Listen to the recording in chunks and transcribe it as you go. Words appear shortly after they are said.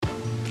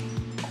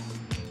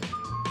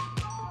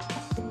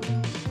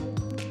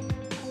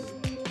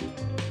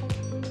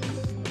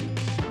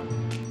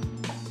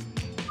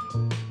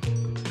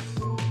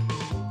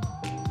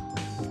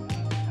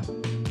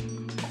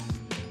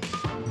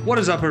What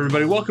is up,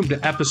 everybody? Welcome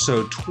to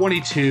episode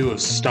 22 of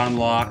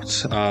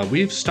Stunlocked.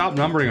 We've stopped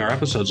numbering our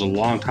episodes a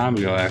long time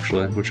ago,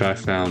 actually, which I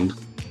found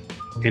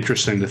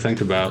interesting to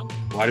think about.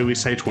 Why do we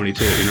say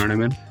 22? You know what I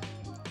mean?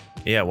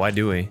 Yeah, why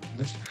do we?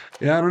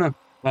 Yeah, I don't know.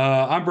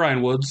 I'm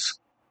Brian Woods.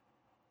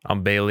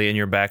 I'm Bailey, and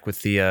you're back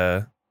with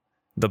the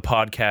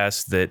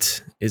podcast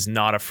that is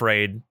not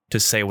afraid to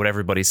say what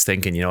everybody's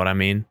thinking. You know what I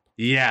mean?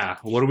 Yeah.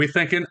 What are we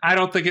thinking? I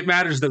don't think it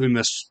matters that we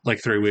missed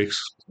like 3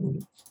 weeks.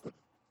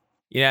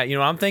 Yeah, you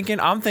know, I'm thinking,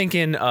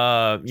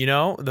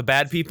 the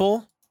bad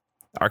people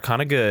are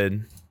kind of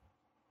good.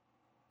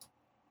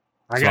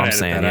 I gotta edit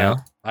that out.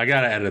 I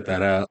gotta edit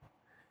that out.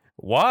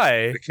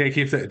 Why? I can't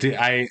keep that.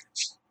 The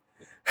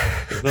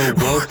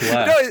woke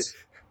left.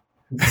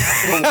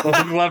 The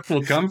woke left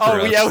will come for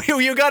us. Oh yeah,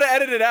 you gotta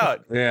edit it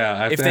out.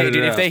 Yeah,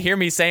 if they hear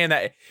me saying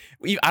that,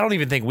 I don't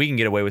even think we can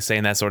get away with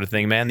saying that sort of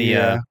thing, man.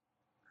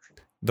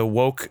 The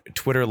woke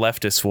Twitter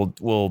leftists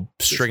will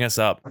string us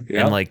up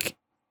and like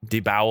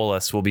debowel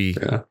us. Will be,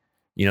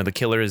 the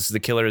killer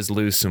is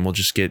loose, and we'll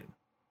just get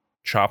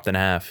chopped in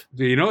half.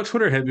 You know what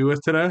Twitter hit me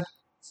with today?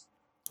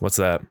 What's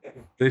that?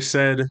 They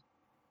said,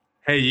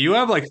 "Hey, you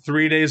have like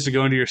 3 days to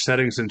go into your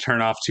settings and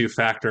turn off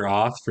 2-factor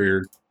auth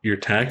for your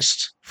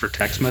text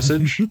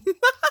message,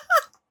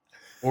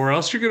 or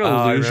else you're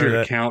gonna lose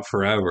your account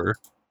forever."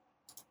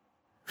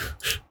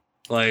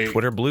 Like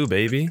Twitter blue,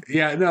 baby.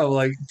 Yeah, no,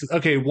 like,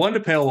 okay, one to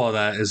paywall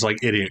that is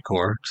like idiot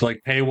core. It's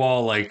like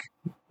paywall, like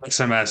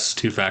SMS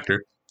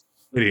 2-factor,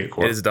 idiot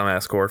core. It is a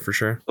dumbass core for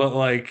sure. But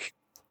like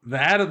the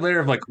added layer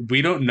of like,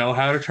 we don't know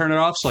how to turn it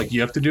off, so like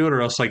you have to do it,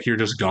 or else like you're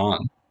just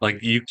gone.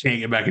 Like you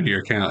can't get back into your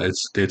account.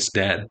 It's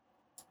dead.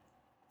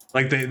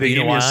 Like they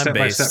give you a step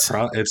by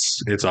step.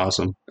 It's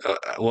awesome.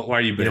 Why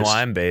are you based? You know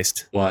why I'm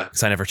based? What?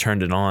 Because I never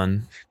turned it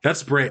on.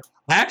 That's great.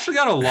 I actually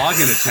got a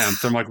login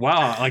attempt. I'm like,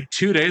 wow, like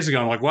 2 days ago.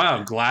 I'm like, wow,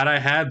 I'm glad I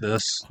had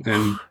this.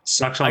 And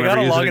sucks. I got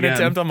a login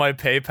attempt on my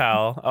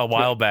PayPal a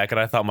while back, and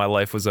I thought my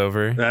life was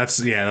over. That's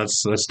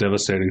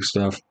devastating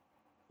stuff.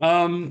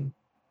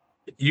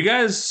 You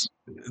guys,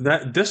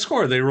 that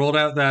Discord, they rolled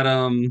out that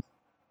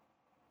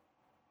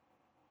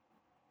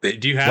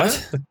do you have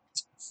it?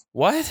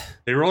 What?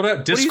 They rolled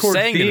out Discord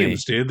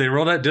themes, dude. They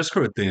rolled out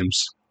Discord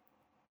themes.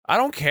 I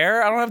don't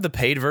care. I don't have the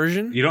paid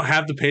version. You don't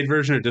have the paid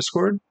version of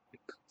Discord?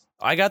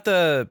 I got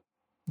the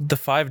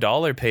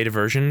 $5 paid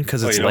version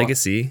because it's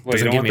legacy.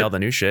 Doesn't give me all the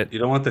new shit. You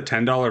don't want the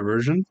 $10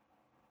 version?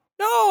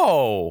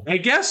 No. I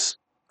guess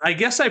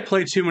I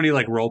play too many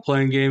like role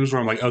playing games where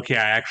I'm like, okay,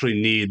 I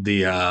actually need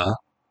the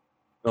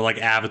like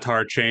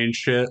avatar change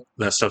shit.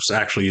 That stuff's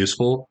actually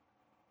useful.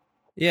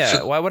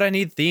 Yeah, why would I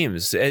need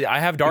themes? I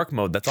have dark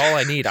mode. That's all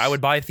I need. I would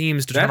buy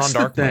themes to turn on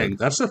dark mode.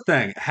 That's the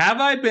thing.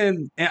 Have I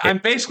been? I'm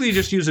basically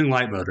just using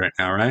light mode right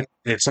now, right?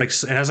 It's like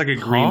it has like a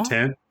green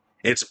tint.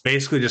 It's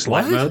basically just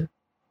light mode.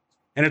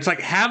 And it's like,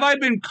 have I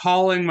been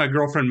calling my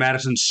girlfriend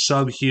Madison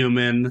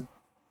subhuman,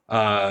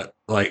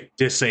 like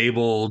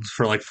disabled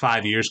for like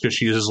 5 years because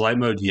she uses light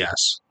mode?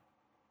 Yes.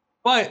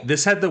 But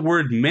this had the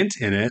word mint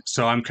in it,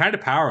 so I'm kind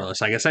of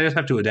powerless. I guess I just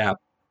have to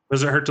adapt.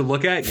 Does it hurt to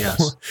look at?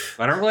 Yes.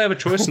 But I don't really have a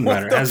choice in the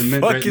matter. It has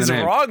mint right in the name. What the fuck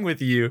is wrong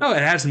with you? No,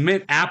 it has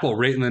mint apple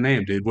right in the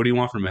name, dude. What do you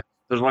want from it?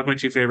 Those are like my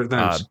two favorite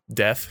things.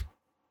 Death.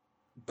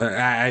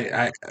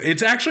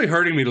 It's actually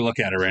hurting me to look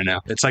at it right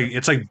now. It's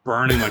like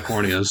burning my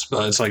corneas.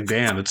 It's like,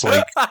 damn, it's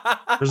like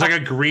there's like a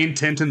green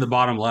tint in the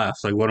bottom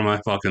left. Like, what am I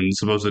fucking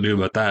supposed to do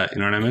about that? You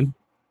know what I mean?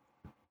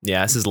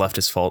 Yeah, this is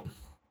leftist fault.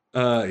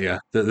 Yeah,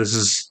 this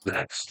is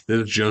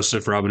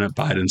Joseph Robinette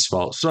Biden's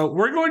fault. So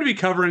we're going to be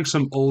covering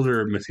some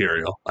older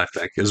material, I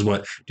think, is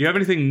what. Do you have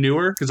anything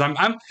newer? Because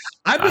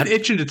I've been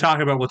itching to talk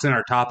about what's in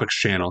our topics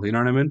channel. You know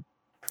what I mean?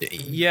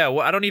 Yeah,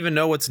 well, I don't even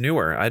know what's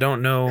newer. I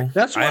don't know.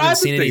 That's what I haven't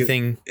seen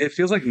anything. It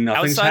feels like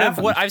nothing's outside happened.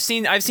 of what I've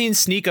seen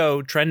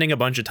Sneeko trending a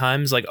bunch of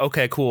times. Like,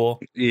 okay,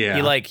 cool.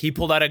 Yeah. He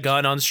pulled out a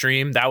gun on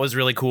stream. That was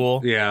really cool.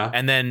 Yeah.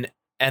 And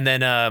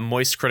then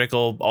Moist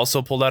Critical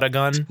also pulled out a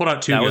gun. Pulled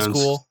out two guns. That was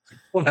cool.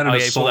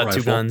 He pulled out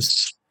two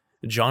guns.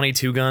 Johnny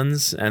 2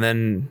 guns, and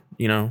then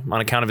on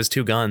account of his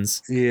 2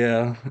 guns.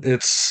 Yeah,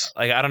 it's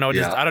like I don't know.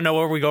 I don't know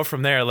where we go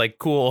from there. Like,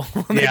 cool.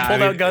 They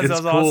pulled out guns.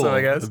 That was cool, awesome,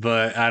 I guess.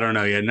 But I don't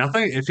know. Yeah,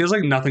 nothing. It feels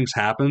like nothing's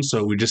happened.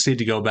 So we just need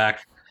to go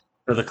back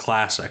to the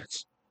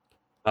classics.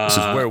 This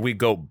is where we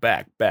go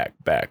back.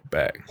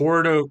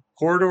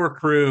 Corridor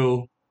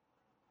Crew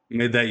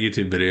made that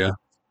YouTube video.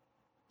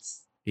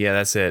 Yeah,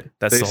 that's it.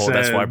 That's the whole.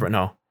 That's why.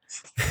 No.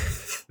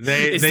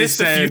 Is this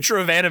the future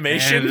of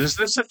animation? Is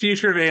this the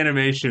future of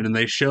animation? And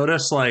they showed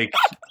us like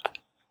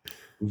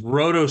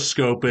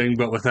rotoscoping,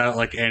 but without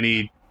like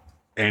any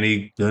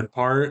good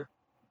part.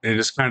 It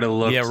just kind of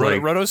looks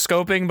like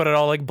rotoscoping, but it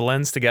all like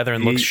blends together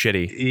and looks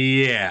shitty.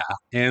 Yeah,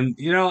 and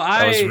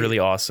that was really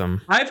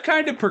awesome. I've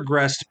kind of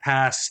progressed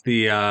past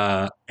the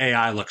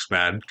AI looks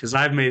bad because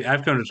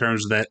I've come to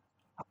terms that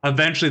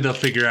eventually they'll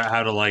figure out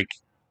how to like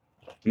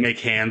make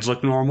hands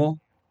look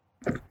normal.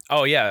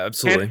 Oh yeah,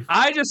 absolutely. And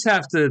I just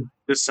have to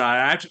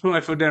decide. I have to put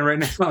my foot down right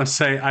now and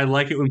say I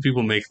like it when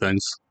people make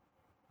things.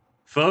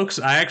 Folks,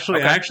 I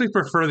actually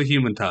prefer the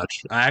human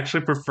touch. I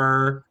actually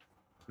prefer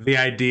the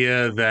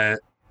idea that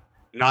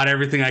not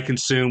everything I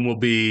consume will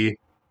be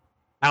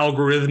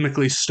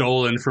algorithmically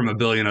stolen from a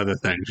billion other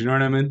things. You know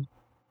what I mean?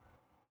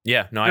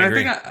 Yeah, no, I And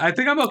agree. I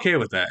think I'm okay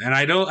with that. And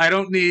I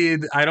don't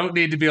need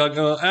to be like,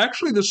 oh,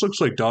 actually this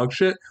looks like dog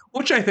shit,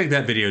 which I think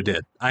that video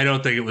did. I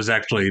don't think it was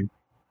actually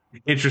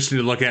interesting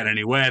to look at in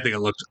any way. I think it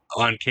looked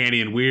uncanny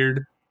and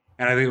weird.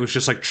 And I think it was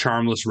just like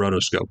charmless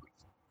rotoscope.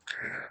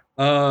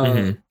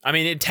 I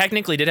mean, it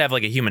technically did have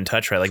like a human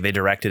touch, right? Like they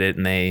directed it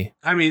and they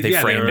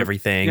framed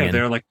everything. Yeah,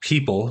 they're like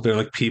people. They're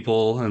like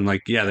people, and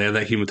like they have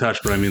that human touch.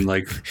 But I mean,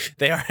 like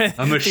they are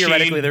a machine,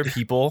 theoretically they're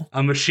people.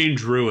 A machine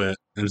drew it,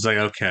 and it's like,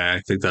 okay,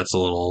 I think that's a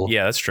little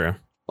that's true.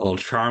 A little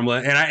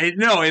charmless.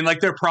 And and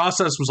like their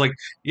process was like,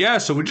 yeah,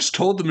 so we just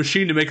told the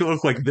machine to make it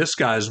look like this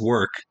guy's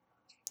work.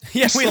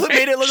 Yeah, we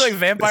made it look like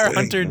Vampire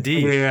Hunter D.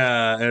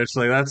 Yeah, and it's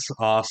like that's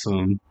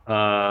awesome.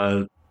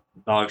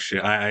 Dog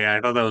shit.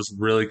 I thought that was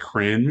really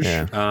cringe.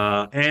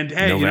 Yeah. And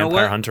hey, no you know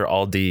Vampire what? Hunter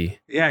all D.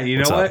 Yeah, you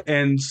know what?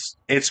 And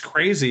it's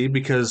crazy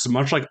because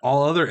much like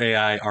all other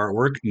AI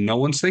artwork, no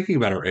one's thinking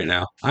about it right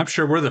now. I'm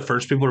sure we're the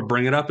first people to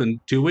bring it up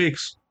in 2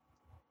 weeks.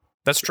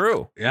 That's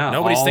true. Yeah,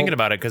 nobody's thinking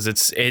about it because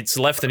it's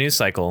left the news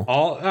cycle.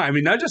 I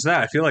mean, not just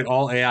that. I feel like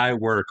all AI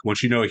work,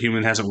 once you know a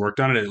human hasn't worked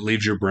on it, it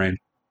leaves your brain.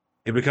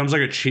 It becomes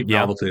like a cheap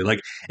novelty.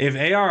 Like if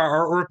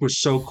AR artwork was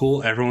so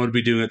cool, everyone would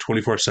be doing it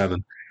 24/7.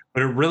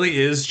 But it really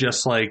is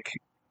just like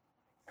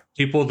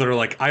people that are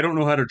like, I don't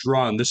know how to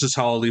draw, and this is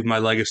how I'll leave my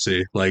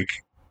legacy. Like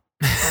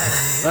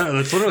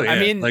that's literally. I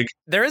mean, like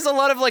there is a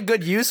lot of like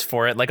good use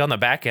for it, like on the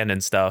back end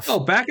and stuff. Oh,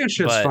 back end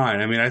shit's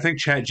fine. I mean, I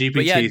think ChatGPT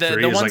 3 the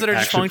is ones like that are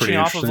just functioning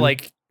off of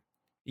like.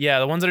 Yeah,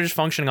 the ones that are just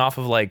functioning off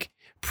of like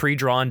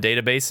pre-drawn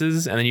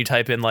databases, and then you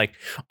type in like,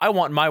 I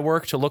want my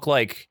work to look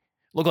like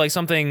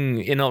something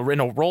in a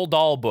Roald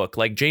Dahl book,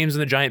 like James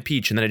and the Giant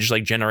Peach, and then it just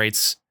like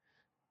generates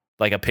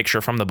like a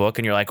picture from the book,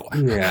 and you're like,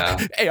 yeah,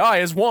 AI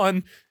is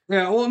one.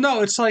 Yeah, well,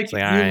 no, it's like you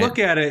look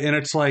at it, and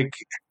it's like,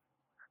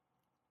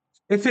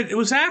 if it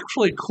was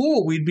actually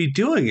cool, we'd be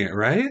doing it,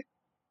 right?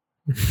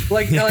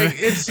 Like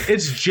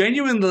it's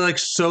genuinely like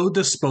so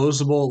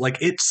disposable.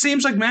 Like it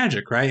seems like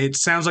magic, right? It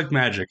sounds like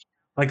magic.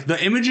 Like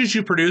the images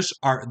you produce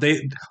are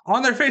they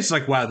on their face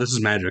like, wow, this is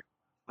magic.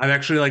 I've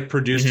actually like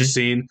produced a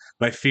scene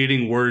by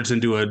feeding words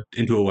into a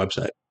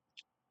website.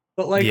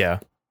 But like,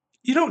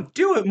 you don't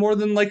do it more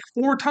than like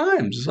 4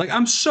 times. Like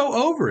I'm so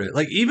over it.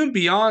 Like even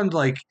beyond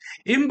like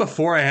even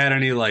before I had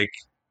any like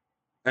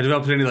I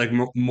developed any like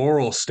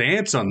moral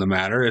stance on the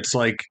matter. It's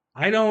like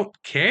I don't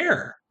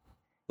care.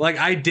 Like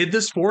I did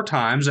this 4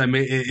 times. I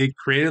made it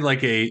created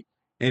like an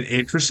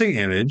interesting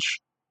image.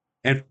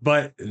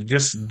 But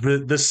just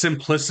the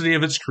simplicity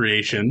of its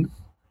creation,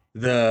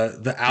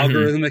 the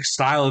algorithmic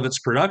style of its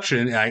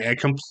production, I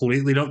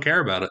completely don't care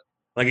about it.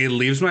 Like it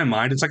leaves my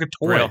mind. It's like a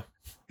toy. Real.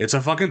 It's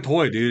a fucking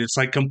toy, dude. It's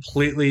like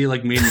completely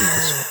like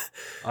meaningless.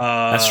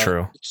 That's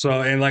true.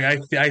 So and like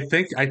I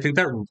think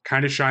that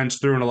kind of shines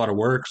through in a lot of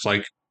works.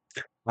 Like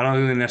I don't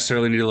think they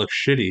necessarily need to look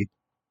shitty.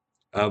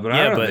 But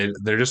I don't know.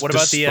 They're just what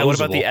about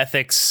the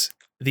ethics?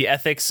 The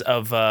ethics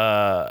of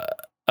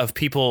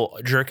people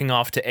jerking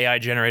off to AI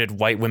generated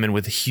white women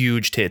with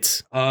huge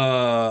tits.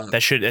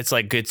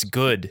 It's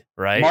good,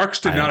 right?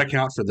 Marx did not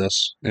account for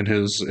this in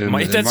his.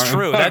 That's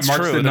true. That's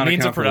Marx true. The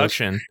means of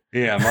production.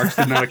 Yeah, Marx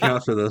did not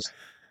account for this.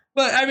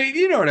 But I mean,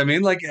 you know what I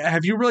mean? Like,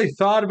 have you really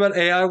thought about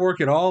AI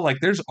work at all? Like,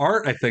 there's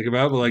art I think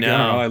about, but like, no. I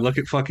don't know. I look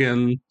at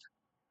fucking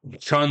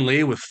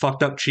Chun-Li with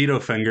fucked up Cheeto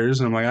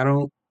fingers, and I'm like, I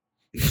don't.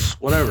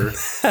 Whatever.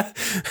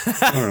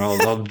 I don't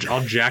know.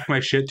 I'll jack my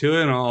shit to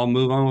it, and I'll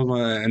move on with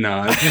my.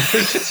 No.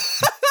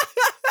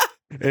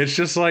 It's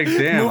just like,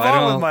 damn, move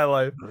on with my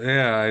life.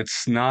 Yeah,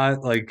 it's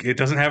not like it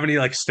doesn't have any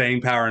like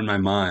staying power in my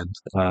mind.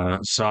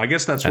 So I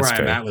guess that's where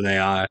I'm at with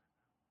AI.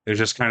 It's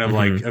just kind of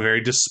like a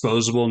very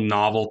disposable,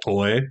 novel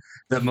toy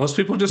that most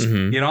people just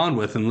get on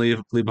with and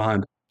leave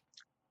behind.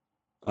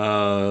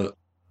 Yeah,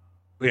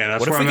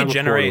 that's what where if I'm we at could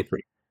generate.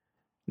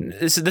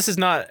 This is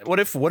not. What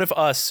if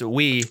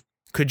we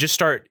could just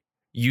start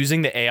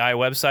using the AI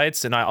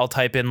websites, and I'll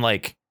type in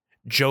like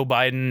Joe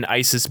Biden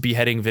ISIS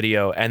beheading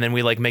video, and then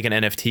we like make an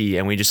NFT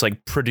and we just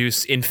like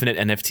produce infinite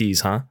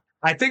NFTs, huh?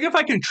 I think if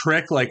I can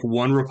trick like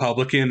one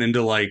Republican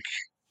into like,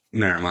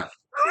 never mind.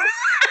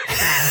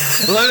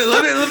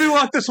 let me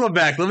walk this one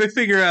back. Let me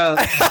figure out.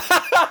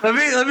 let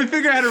me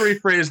figure out how to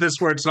rephrase this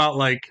where it's not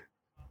like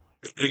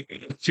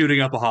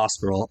shooting up a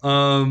hospital.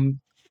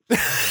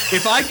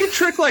 If I could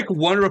trick like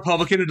one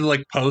Republican into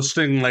like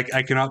posting like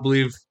I cannot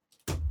believe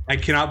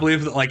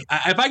that, like,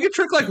 if I could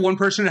trick like one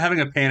person into having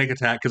a panic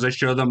attack because I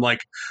show them like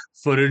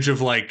footage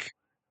of like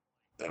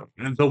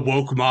the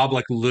woke mob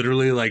like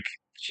literally like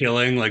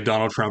killing like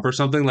Donald Trump or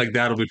something, like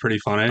that'll be pretty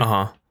funny.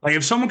 Like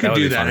if someone could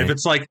do that, if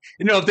it's like,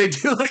 you know, if they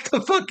do like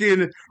the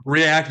fucking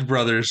React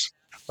brothers,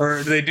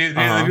 or they do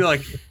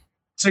like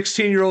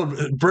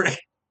 16-year-old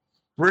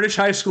British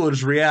high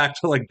schoolers react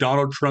to like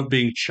Donald Trump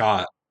being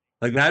shot,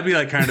 like that'd be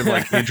like kind of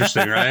like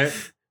interesting, right?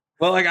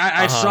 Well, like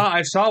I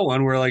saw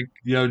one where like,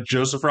 you know,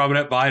 Joseph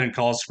Robinette Biden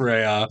calls for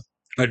a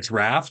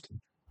draft,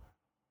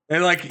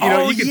 and like, you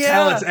know, you can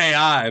tell it's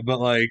AI, but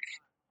like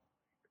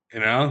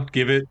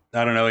Give it,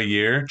 I don't know, a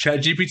year.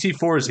 ChatGPT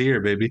 4 is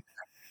here, baby.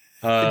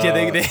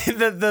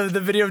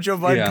 The video of Joe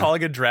Biden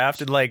calling a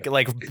draft and like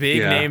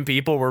big name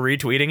people were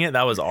retweeting it.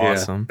 That was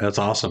awesome. Yeah, that's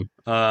awesome.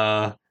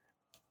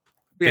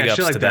 Big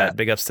ups to that.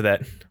 Big ups to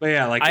that. But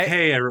yeah, like, I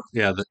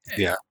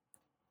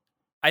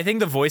think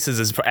the voices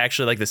is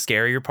actually like the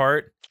scarier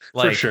part.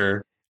 Like, for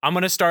sure. I'm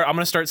gonna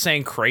start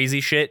saying crazy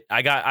shit.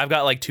 I've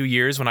got like 2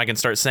 years when I can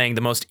start saying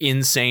the most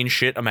insane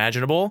shit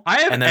imaginable.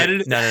 I have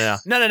edited.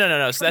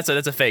 No. So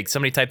that's a fake.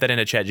 Somebody typed that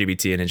into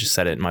ChatGPT and it just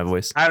said it in my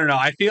voice. I don't know.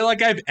 I feel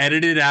like I've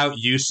edited out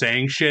you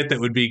saying shit that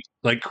would be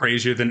like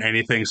crazier than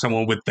anything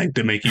someone would think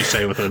to make you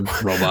say with a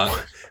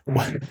robot.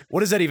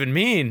 What does that even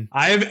mean?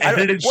 I have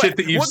edited shit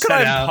that you've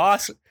said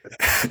out.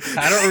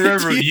 I don't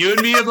remember. You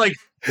and me have like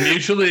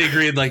mutually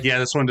agreed. Like, yeah,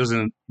 this one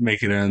doesn't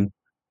make it in.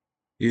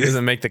 It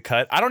doesn't make the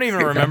cut. I don't even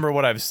remember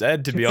what I've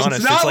said, to be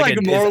honest. It's not like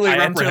morally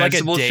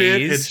reprehensible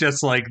shit. It's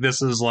just like, this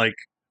is like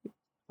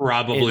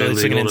probably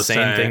it's like an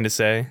insane thing to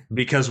say.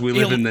 Because we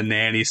live in the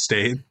nanny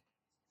state.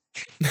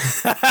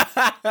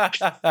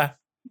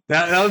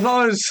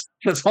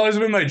 That's always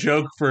been my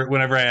joke for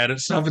whenever I edit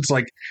stuff. It's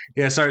like,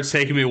 yeah, sorry, it's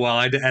taking me a while.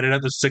 I had to edit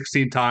up to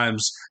 16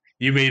 times.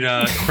 You made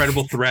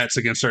credible threats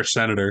against our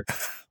senator.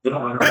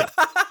 You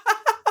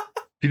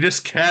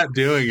just kept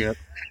doing it.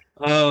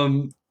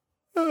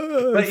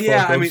 But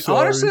yeah, I mean,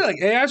 honestly, like,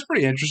 AI is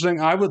pretty interesting.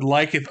 I would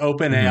like if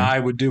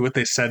OpenAI would do what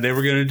they said they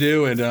were going to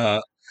do and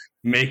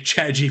make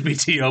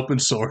ChatGPT open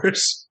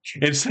source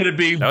instead of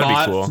being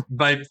bought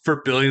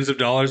for billions of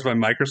dollars by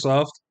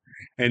Microsoft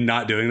and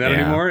not doing that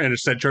anymore, and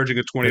instead charging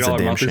a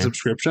 $20 monthly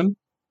subscription.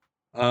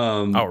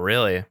 Oh,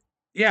 really?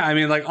 Yeah, I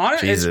mean, like,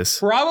 honestly, it's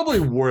probably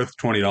worth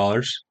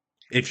 $20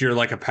 if you're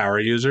like a power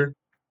user.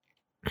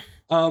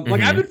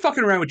 Like, I've been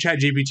fucking around with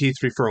ChatGPT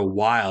 3 for a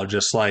while,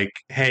 just like,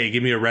 hey,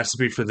 give me a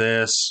recipe for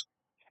this.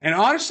 And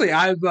honestly,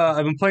 I've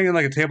been playing in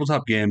like a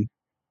tabletop game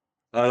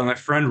that my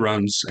friend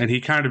runs, and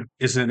he kind of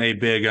isn't a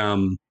big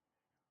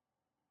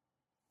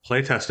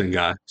playtesting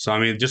guy. So I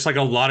mean, just like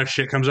a lot of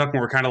shit comes up,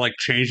 and we're kind of like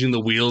changing the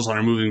wheels on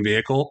our moving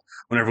vehicle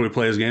whenever we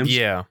play his games.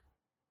 Yeah.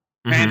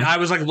 And I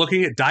was like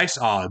looking at dice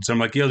odds. I'm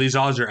like, yo, these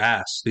odds are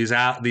ass. These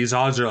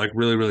odds are like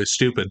really, really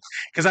stupid.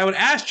 Because I would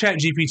ask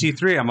ChatGPT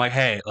 3, I'm like,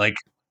 hey, like,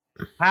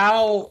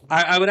 how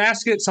I would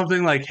ask it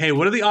something like, hey,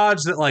 what are the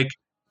odds that like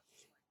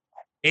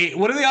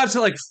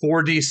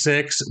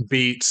 4d6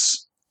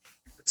 beats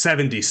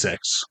 7d6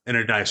 in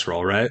a dice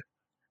roll, right?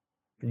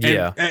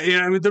 Yeah.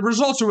 And I mean, the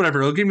results or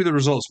whatever, it'll give me the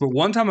results. But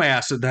one time I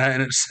asked it that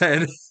and it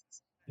said,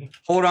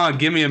 hold on,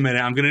 give me a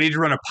minute. I'm going to need to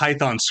run a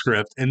Python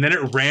script. And then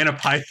it ran a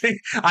Python.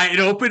 It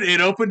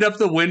opened up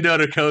the window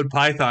to code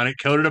Python. It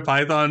coded a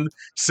Python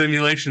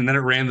simulation, and then it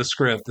ran the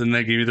script, and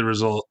then gave me the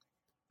result.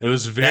 It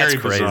was very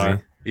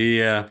bizarre.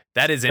 Yeah,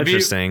 that is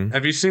interesting.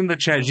 Have you seen the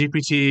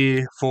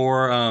ChatGPT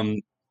for?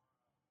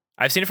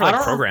 I've seen it for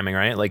like programming,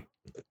 right? Like,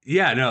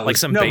 yeah, no, like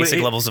some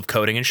basic levels of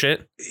coding and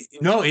shit.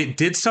 No, it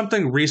did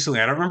something recently.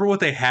 I don't remember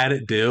what they had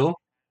it do,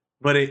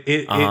 but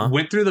it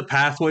went through the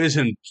pathways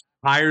and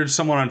hired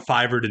someone on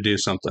Fiverr to do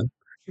something.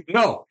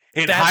 No,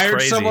 it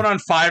hired someone on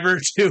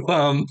Fiverr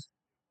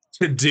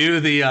to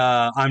do the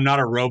 "I'm not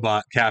a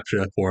robot"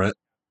 captcha for it.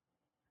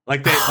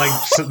 Like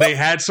so they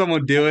had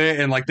someone do it,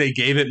 and like they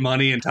gave it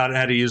money and taught it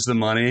how to use the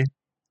money.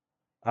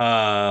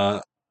 Yeah,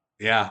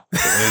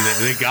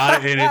 and they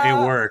got it, and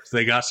it worked.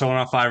 They got someone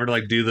on Fiverr to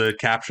like do the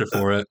captcha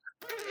for it.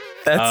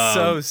 That's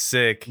so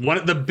sick.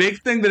 The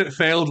big thing that it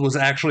failed was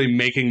actually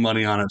making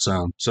money on its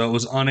own, so it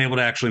was unable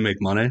to actually make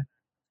money.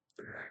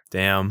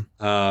 Damn.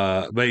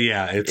 But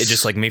yeah, it's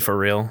just like me for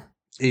real.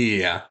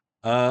 Yeah.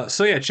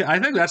 So yeah, I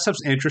think that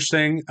stuff's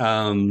interesting.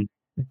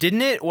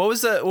 Didn't it? What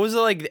was the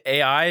like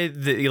AI,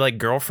 the like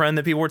girlfriend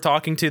that people were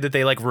talking to that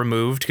they like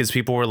removed because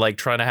people were like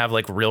trying to have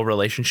like real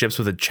relationships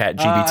with a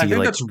ChatGPT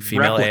like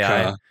female Replica,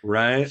 AI,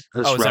 right?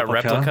 Is that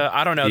Replica?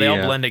 I don't know. They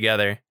all blend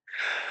together.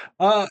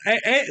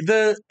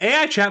 The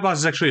AI chatbot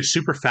is actually a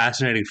super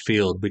fascinating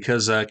field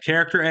because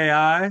character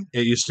AI,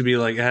 it used to be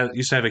like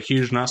used to have a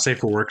huge not safe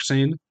for work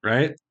scene,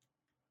 right?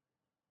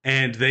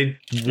 And they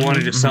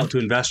wanted to sell it to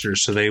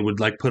investors, so they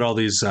would like put all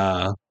these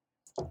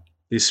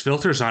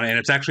filters on it, and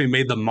it's actually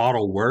made the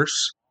model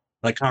worse.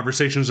 Like,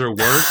 conversations are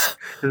worse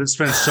because it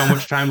spends so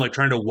much time like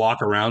trying to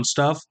walk around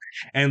stuff.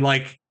 And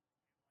like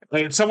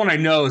someone I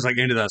know is like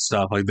into that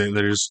stuff. Like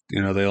they're just,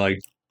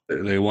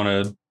 they want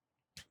to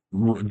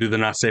do the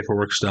not safe for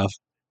work stuff,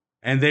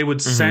 and they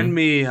would send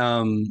me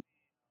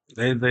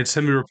they'd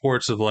send me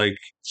reports of like,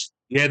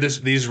 yeah,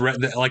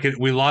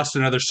 we lost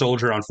another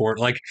soldier on Fort.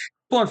 Like,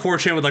 people on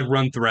 4chan would like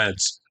run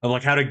threads of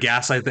like how to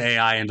gaslight the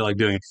AI into like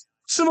doing it.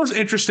 It's the most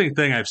interesting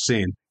thing I've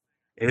seen.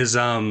 Is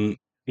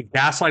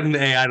gaslighting the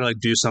AI to like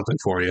do something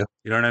for you.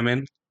 You know what I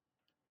mean?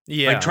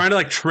 Yeah. Like trying to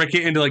like trick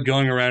it into like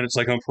going around its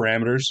like own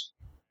parameters.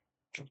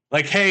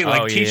 Like, hey,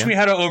 like teach me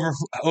how to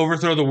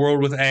overthrow the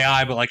world with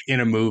AI, but like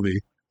in a movie.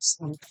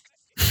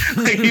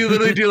 Like, you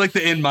literally do like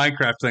the in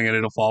Minecraft thing and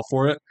it'll fall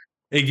for it.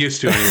 It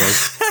used to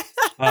anyways.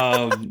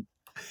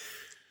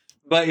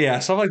 But yeah,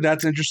 stuff like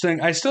that's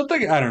interesting. I still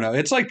think I don't know.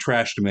 It's like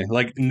trash to me.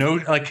 Like no,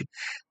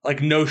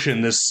 like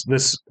Notion, this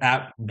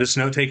app, this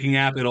note taking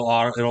app.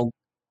 It'll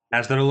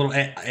has their little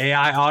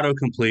AI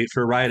autocomplete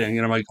for writing,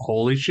 and I'm like,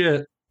 holy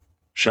shit,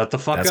 shut the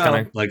fuck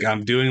up. Like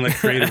I'm doing like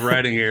creative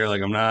writing here.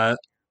 Like I'm not.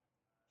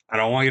 I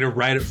don't want you to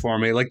write it for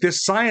me. Like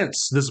this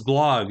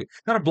blog,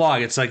 not a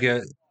blog. It's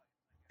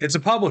a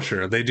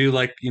publisher. They do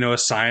like a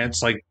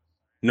science like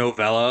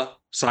novella,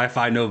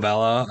 sci-fi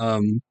novella.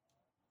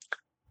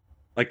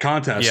 Like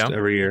contest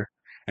every year,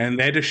 and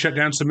they had to shut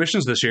down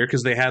submissions this year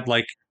because they had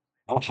like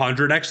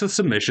 100x of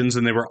submissions,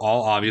 and they were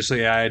all obviously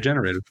AI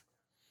generated.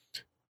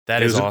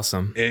 That is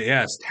awesome.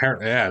 It's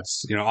terrible. Yeah,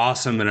 it's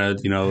awesome in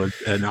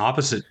an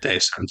opposite day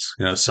sense.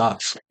 It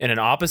sucks. In an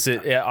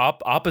opposite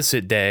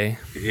day.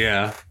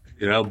 Yeah,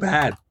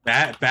 bad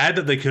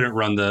that they couldn't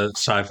run the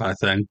sci-fi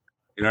thing.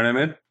 You know what I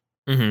mean?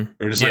 Mm-hmm.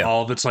 Or just like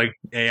all of it's like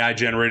AI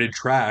generated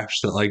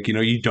trash that like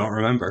you don't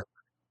remember.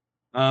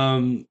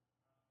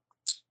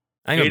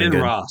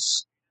 Aiden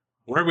Ross.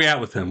 Where are we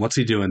at with him? What's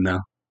he doing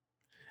now?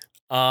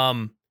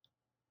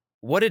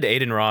 What did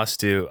Aiden Ross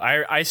do?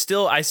 I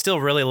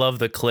still really love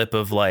the clip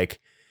of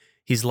like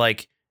he's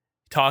like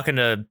talking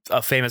to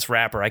a famous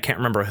rapper. I can't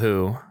remember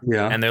who.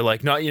 Yeah. And they're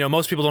like, no,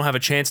 most people don't have a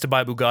chance to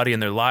buy Bugatti in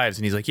their lives.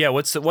 And he's like, yeah,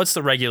 what's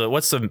the regular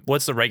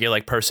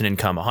like person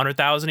income?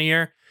 100,000 a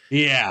year?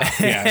 Yeah.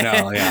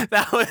 No, yeah.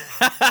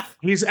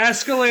 He's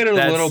escalated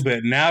a little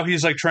bit. Now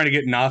he's like trying to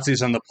get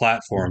Nazis on the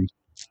platform.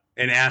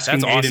 And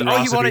asking That's Aiden awesome.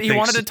 Ross he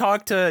wanted to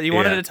talk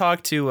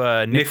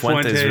to Nick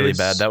Fuentes really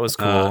bad. That was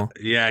cool.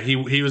 Yeah, he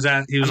was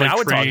like I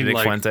would trained, talk to Nick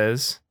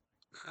Fuentes.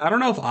 I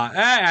don't know if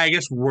I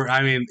guess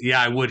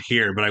I would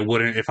hear, but I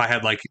wouldn't if I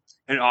had like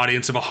an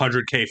audience of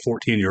 100K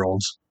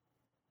 14-year-olds.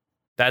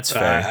 That's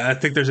fair. I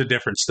think there's a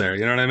difference there.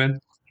 You know what I mean?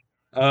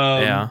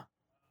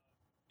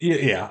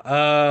 Yeah.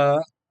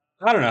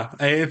 I don't know.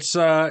 It's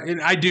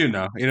I do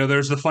know.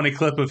 There's the funny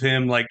clip of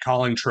him like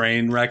calling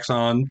train wrecks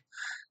on.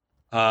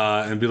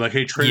 And be like,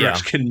 hey, train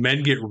wrecks, can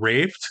men get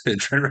raped? And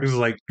train wrecks is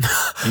like,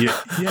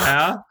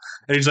 yeah.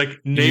 And he's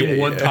like, name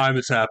one time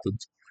it's happened.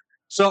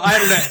 So I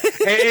don't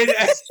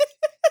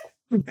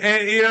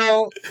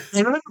know.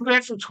 And I'm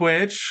banned from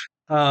Twitch.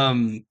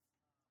 I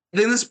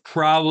think this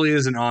probably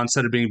is an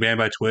onset of being banned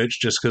by Twitch,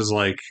 just because,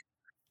 like,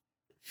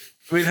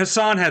 I mean,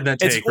 Hassan had that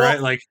take, right?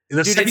 Like,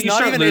 the second you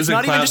start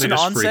losing clout, they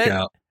just freak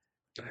out.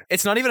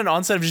 It's not even an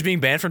onset of just being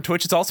banned from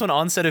Twitch. It's also an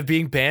onset of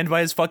being banned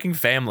by his fucking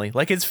family.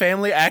 Like his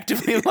family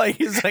actively, like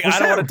he's like, I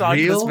don't want to talk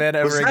to this man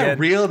ever again.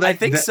 Real? I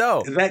think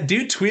so. That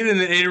dude tweeted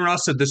that Aiden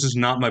Ross said, "This is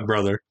not my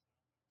brother."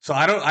 So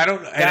I don't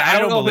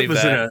believe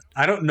that.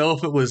 I don't know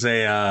if it was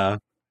a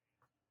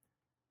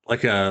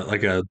like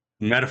a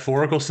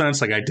metaphorical sense,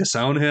 like I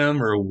disown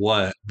him or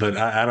what. But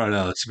I don't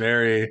know. It's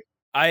very.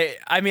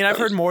 I mean, I've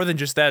heard more than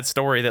just that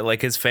story that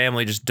like his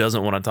family just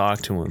doesn't want to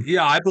talk to him.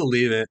 Yeah, I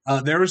believe it.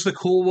 There was the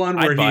cool one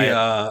where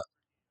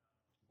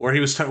where he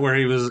was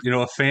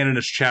a fan in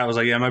his chat was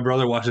like, yeah, my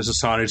brother watches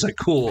Hassan. He's like,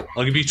 cool,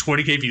 I'll give you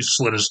 20K if you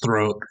slit his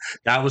throat.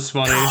 That was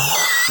funny.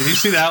 Did you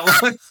see that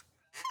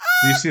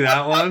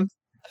one?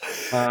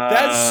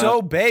 That's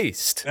so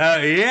based.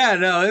 Yeah,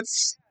 no,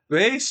 it's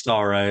based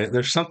all right.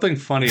 There's something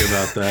funny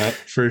about that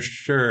for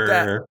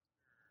sure.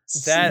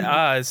 That's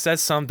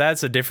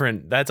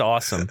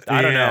awesome.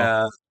 I don't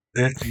know.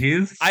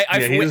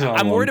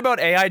 I'm worried about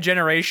AI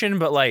generation,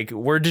 but like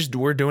we're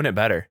doing it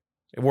better.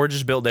 We're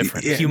just built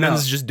different.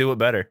 Humans just do it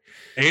better.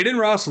 Aiden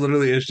Ross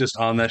literally is just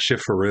on that shit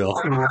for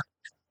real.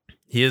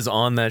 He is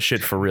on that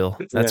shit for real.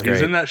 That's great.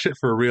 He's in that shit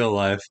for real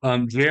life.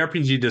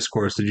 JRPG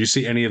Discourse. Did you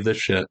see any of this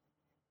shit?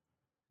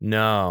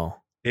 No.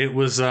 It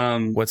was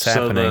what's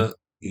happening?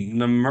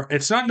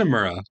 It's not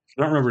Nomura. I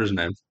don't remember his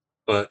name.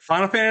 But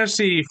Final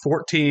Fantasy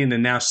 14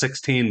 and now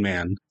 16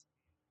 man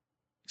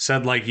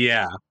said like,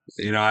 yeah,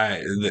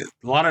 a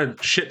lot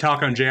of shit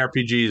talk on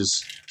JRPGs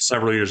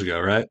several years ago,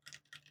 right?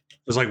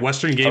 It was like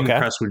Western gaming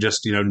press would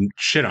just,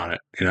 shit on it,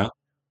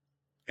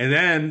 And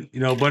then,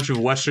 a bunch of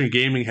Western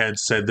gaming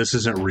heads said this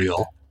isn't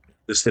real.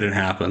 This didn't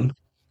happen.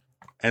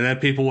 And then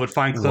people would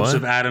find clips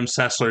of Adam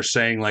Sessler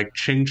saying like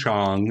Ching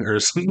Chong or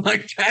something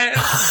like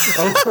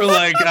that. Or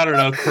like, I don't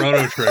know,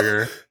 Chrono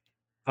Trigger.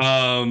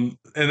 And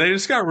they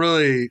just got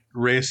really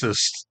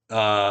racist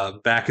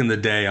back in the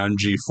day on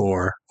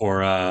G4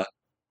 or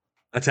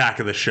Attack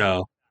of the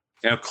Show.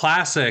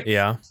 Classic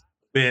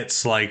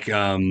bits like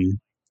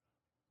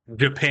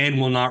Japan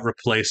will not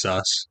replace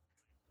us.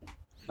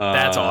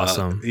 That's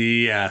awesome.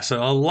 Yeah,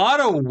 so a lot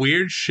of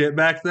weird shit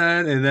back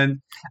then. And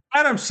then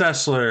Adam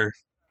Sessler,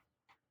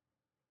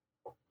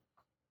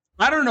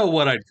 I don't know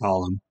what I'd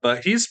call him,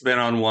 but he's been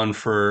on one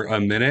for a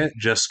minute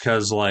just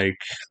because, like,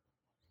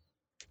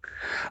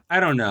 I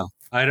don't know.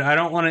 I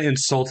don't want to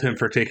insult him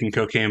for taking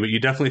cocaine, but you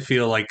definitely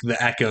feel like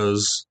the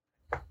echoes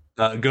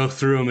go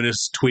through him in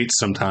his tweets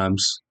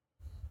sometimes.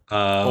 He's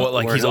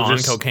on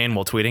cocaine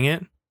while tweeting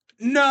it?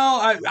 No,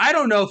 I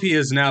don't know if he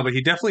is now, but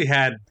he definitely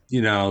had,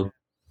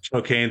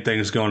 cocaine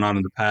things going on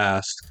in the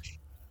past.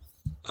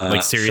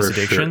 Like serious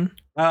addiction?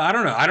 Sure. I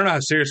don't know. I don't know how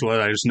serious it was.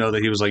 I just know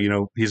that he was like,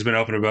 he's been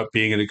open about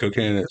being into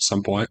cocaine at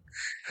some point.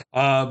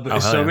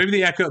 Maybe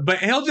the echo, but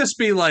he'll just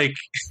be like,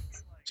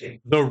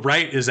 the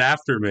right is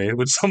after me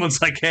when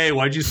someone's like, hey,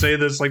 why'd you say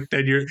this like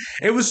 10 years?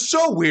 It was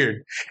so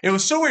weird. It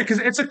was so weird because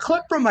it's a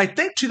clip from, I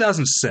think,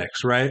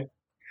 2006, right?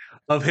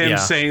 Of him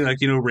saying like,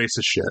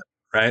 racist shit,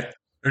 right?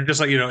 Or just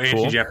like,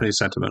 anti-Japanese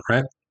sentiment,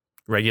 right?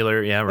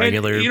 Regular. And,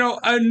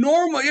 a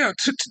normal,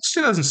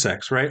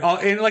 2006, right?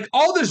 And like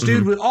all this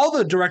dude, all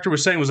the director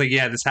was saying was like,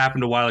 yeah, this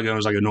happened a while ago. It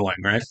was like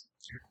annoying, right?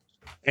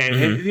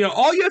 And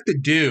all you have to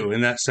do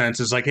in that sense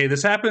is like, hey,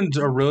 this happened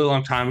a really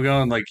long time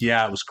ago, and like,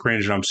 yeah, it was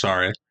cringe, and I'm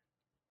sorry.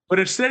 But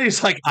instead,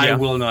 he's like, I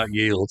will not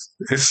yield.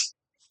 He's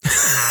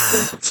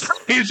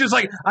just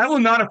like, I will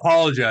not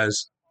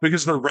apologize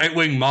because the right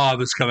wing mob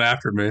has come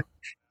after me.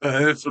 He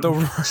has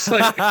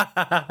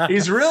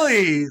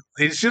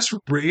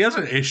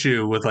an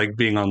issue with like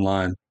being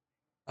online.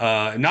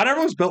 Not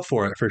everyone's built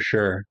for it, for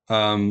sure.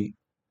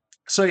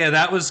 So yeah,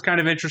 that was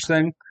kind of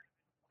interesting.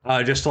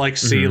 Just to like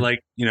see like,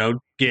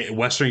 get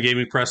Western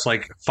gaming press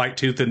like fight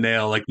tooth and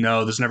nail, like,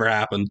 no, this never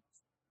happened.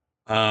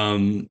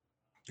 And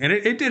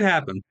it did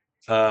happen.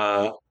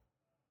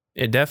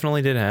 It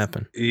definitely did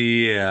happen.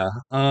 Yeah.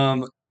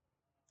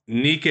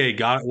 Nikkei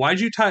got it.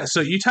 Why'd you type?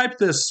 So you typed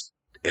this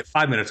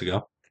 5 minutes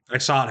ago. I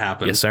saw it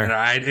happen. Yes, sir.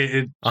 And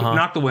it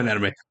knocked the wind out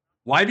of me.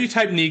 Why have you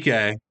typed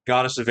Nikkei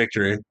got us a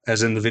victory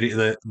as in the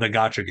video, the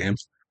gacha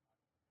games?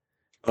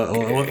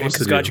 What's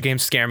the gacha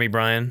games scare me,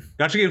 Brian?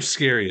 Gacha games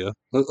scare you.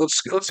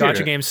 Let's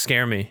gacha games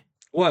scare me.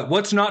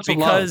 What's not to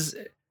love?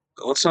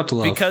 What's not to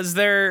love? Because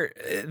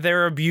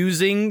they're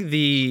abusing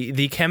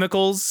the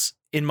chemicals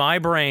in my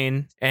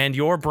brain and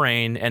your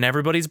brain and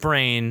everybody's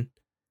brain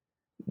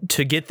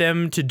to get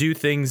them to do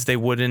things they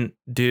wouldn't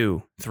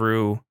do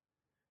through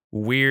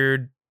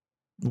weird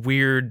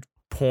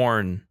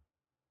porn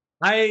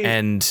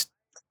and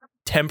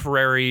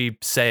temporary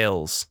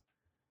sales.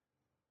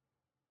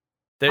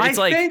 It's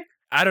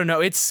I don't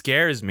know. It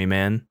scares me,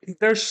 man.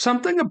 There's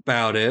something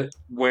about it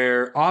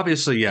where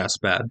obviously, yes,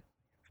 bad.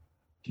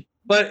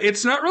 But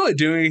it's not really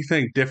doing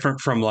anything different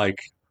from like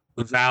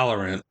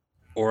Valorant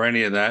or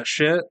any of that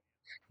shit.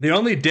 The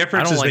only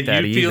difference is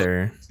that you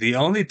feel the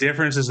only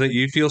difference is that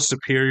you feel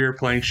superior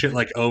playing shit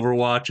like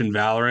Overwatch and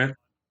Valorant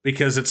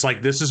because it's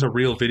like this is a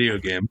real video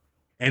game.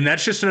 And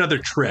that's just another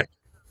trick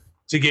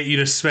to get you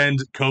to spend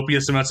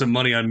copious amounts of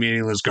money on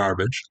meaningless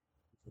garbage.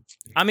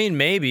 I mean,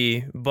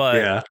 maybe, but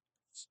yeah.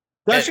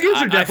 Gacha games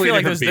are definitely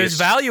I feel like there's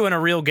value in a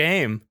real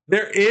game.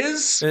 There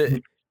is.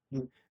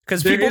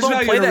 Because people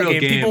don't play that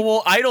game. People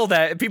will idle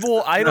that. People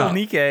will idle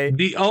Nikkei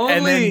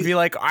and then be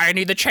like, I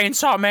need the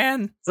Chainsaw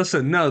Man.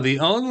 Listen, no, the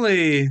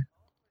only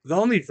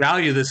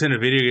value that's in a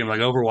video game like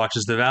Overwatch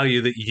is the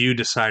value that you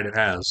decide it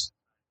has.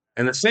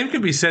 And the same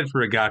can be said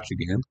for a gacha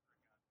game.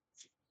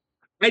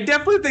 I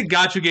definitely think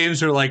gacha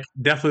games are like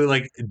definitely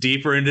like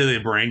deeper into the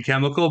brain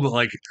chemical, but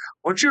like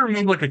once you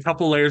remove like a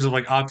couple layers of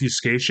like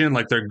obfuscation,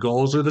 like their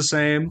goals are the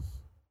same.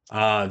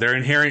 Their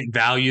inherent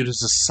value to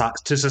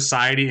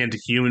society and to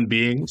human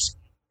beings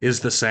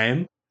is the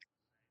same.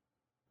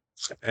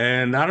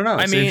 And I don't know.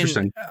 It's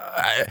interesting.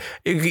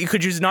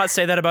 Could you not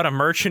say that about a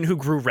merchant who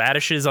grew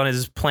radishes on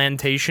his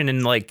plantation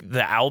in like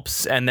the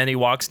Alps, and then he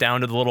walks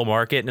down to the little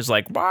market and is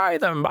like, buy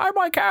them, buy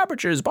my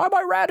cabbages, buy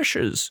my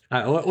radishes?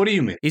 What do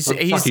you mean? He's at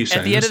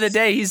the end of the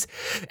day,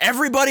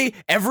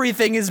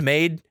 everything is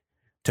made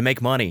to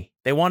make money.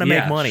 They want to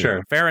make money.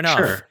 Sure, fair enough.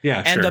 Sure,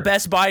 yeah, and the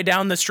Best Buy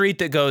down the street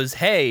that goes,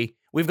 hey,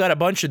 we've got a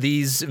bunch of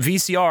these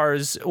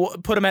VCRs. We'll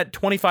put them at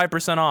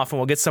 25% off, and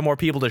we'll get some more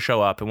people to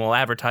show up, and we'll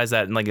advertise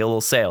that in like a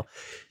little sale.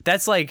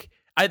 That's like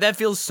that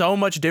feels so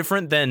much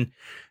different than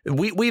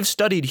we've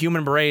studied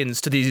human brains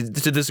to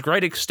this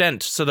great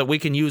extent, so that we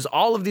can use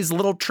all of these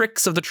little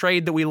tricks of the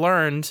trade that we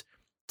learned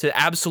to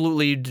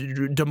absolutely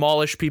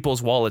demolish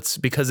people's wallets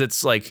because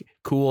it's like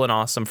cool and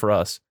awesome for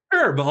us.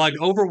 Sure, but like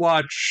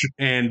Overwatch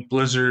and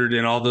Blizzard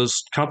and all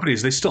those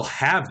companies, they still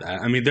have that.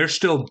 I mean, they're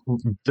still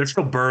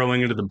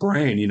burrowing into the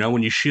brain. You know,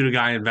 when you shoot a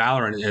guy in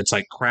Valorant, it's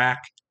like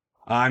crack.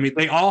 I mean,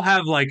 they all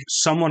have like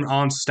someone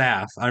on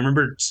staff. I don't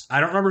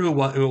remember who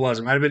it was.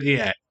 It might have been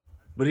EA,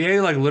 but EA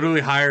like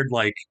literally hired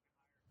like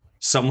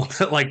someone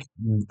like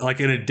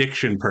an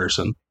addiction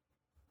person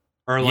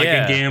or like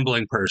a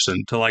gambling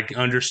person to like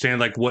understand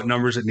like what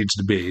numbers it needs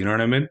to be. You know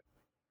what I mean?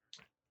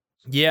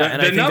 Yeah,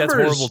 and I think that's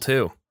horrible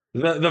too.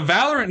 The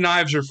Valorant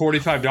knives are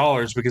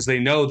 $45 because they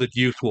know that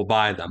youth will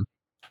buy them.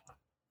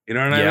 You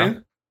know what I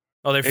mean?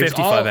 Oh, they're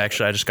 $55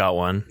 actually. I just got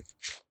one.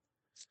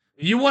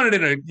 You won it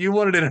in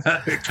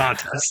a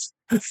contest.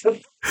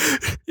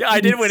 Yeah,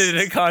 I did win it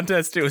in a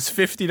contest. It was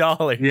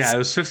 $50. Yeah, it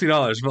was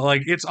 $50, but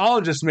like it's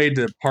all just made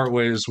to part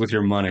ways with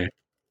your money.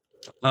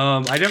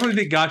 I definitely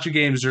think gacha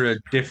games are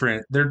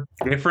different,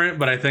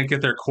 but I think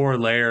at their core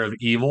layer of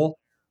evil,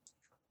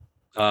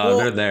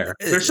 they're there.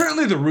 They're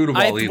certainly the root of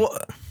all evil.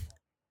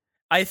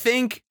 I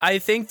think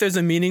there's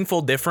a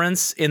meaningful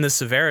difference in the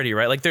severity,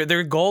 right? Like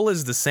their goal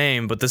is the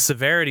same, but the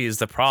severity is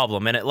the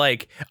problem. And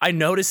I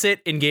notice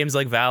it in games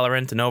like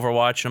Valorant and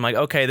Overwatch, and I'm like,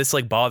 okay, this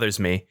like bothers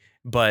me,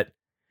 but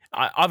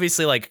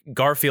obviously, like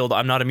Garfield,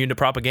 I'm not immune to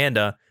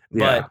propaganda,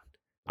 but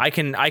I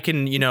can,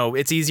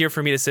 it's easier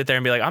for me to sit there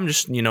and be like, I'm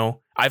just,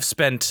 I've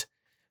spent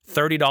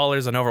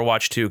 $30 on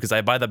Overwatch 2 because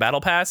I buy the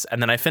battle pass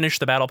and then I finish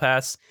the battle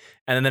pass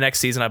and then the next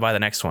season I buy the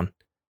next one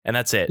and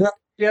that's it.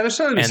 Yeah, there's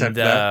something to say for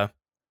that.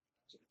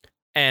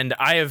 And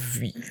I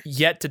have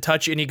yet to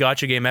touch any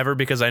gacha game ever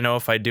because I know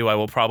if I do, I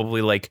will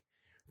probably like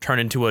turn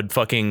into a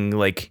fucking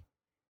like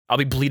I'll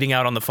be bleeding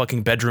out on the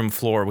fucking bedroom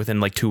floor within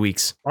like 2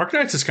 weeks.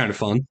 Arknights is kind of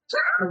fun.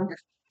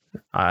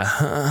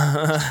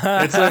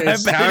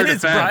 It's tower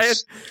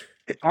defense.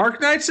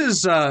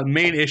 Arknights'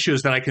 main issue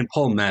is that I can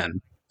pull men.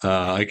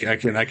 I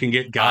can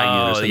get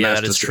guy units. Yeah,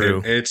 that is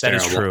true. It's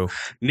that terrible. Is true.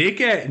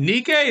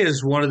 Nikke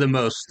is one of the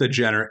most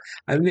degenerate.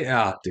 Dude,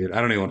 I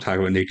don't even want to talk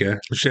about Nikke.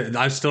 Shit,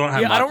 I still don't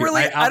have. Yeah, I'll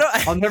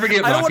never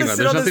get. I don't want to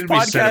sit on this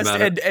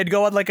podcast and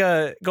go on like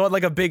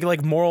a big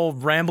like moral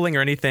rambling or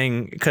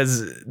anything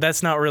because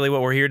that's not really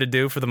what we're here to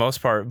do for the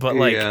most part. But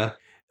like,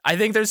 I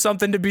think there's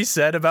something to be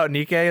said about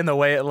Nikke and the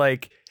way it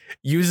like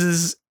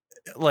uses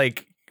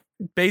like.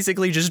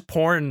 Basically just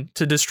porn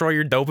to destroy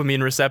your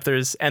dopamine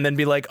receptors and then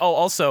be like, oh,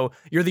 also,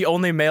 you're the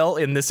only male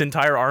in this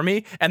entire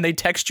army and they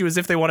text you as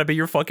if they want to be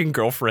your fucking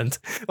girlfriend.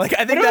 Like,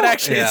 I think that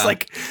actually is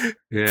like,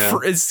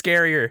 is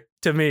scarier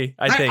to me,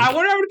 I think. I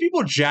wonder how many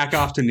people jack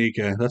off to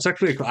Nikke. That's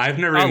actually, I've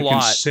never even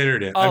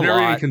considered it. I've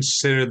never even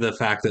considered the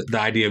fact that the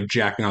idea of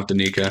jacking off to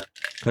Nikke.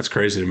 That's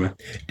crazy to me.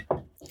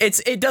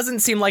 It doesn't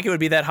seem like it would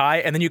be that high,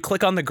 and then you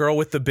click on the girl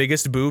with the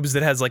biggest boobs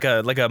that has like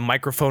a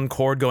microphone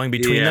cord going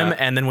between them,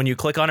 and then when you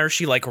click on her,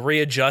 she like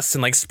readjusts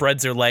and like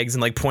spreads her legs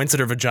and like points at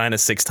her vagina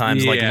 6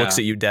 times, like looks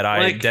at you dead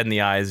in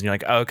the eyes, and you're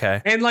like, oh,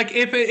 okay. And like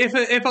if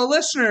a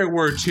listener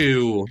were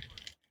to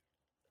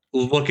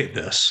look at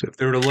this, if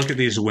they were to look at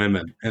these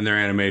women and their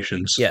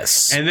animations,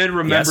 and then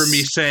remember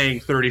me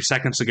saying 30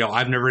 seconds ago,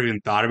 I've never even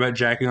thought about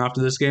jacking off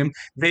to this game,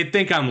 they'd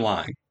think I'm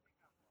lying,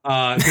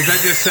 because I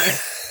just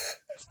say.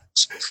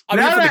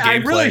 I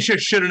really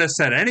shouldn't have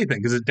said anything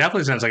because it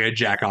definitely sounds like I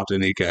jack off to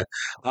Nikke,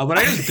 but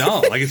I just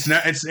don't. Like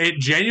it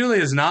genuinely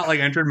is not like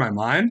entered my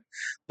mind.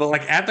 But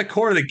like at the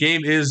core of the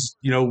game is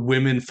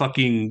women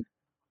fucking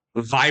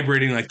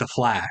vibrating like the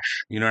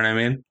Flash. You know what I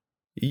mean?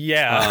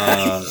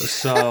 Yeah.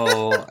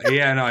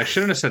 I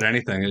shouldn't have said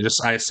anything.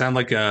 I sound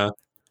like a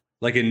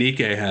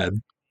Nikke head.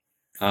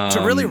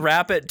 To really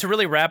wrap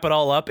it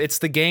all up, it's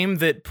the game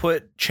that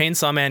put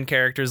Chainsaw Man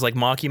characters like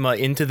Makima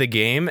into the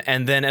game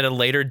and then at a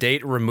later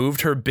date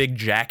removed her big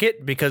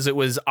jacket because it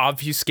was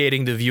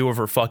obfuscating the view of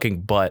her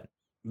fucking butt.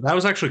 That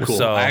was actually cool.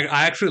 So,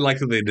 I actually like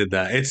that they did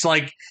that. It's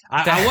like,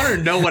 I want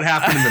to know what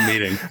happened in the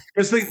meeting.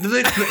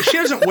 Because she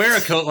doesn't wear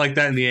a coat like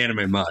that in the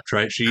anime much,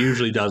 right? She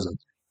usually doesn't.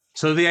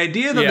 So the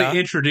idea that they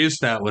introduced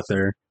that with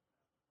her,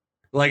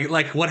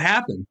 like what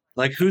happened?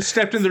 Like who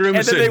stepped in the room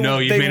and said, no,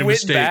 you made a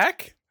mistake?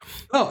 Back?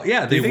 Oh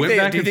yeah, they went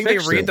back. Do you think they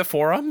read the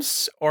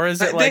forums, or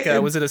is it like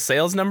was it a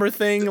sales number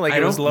thing? Like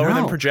it was lower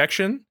than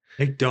projection?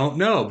 I don't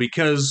know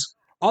because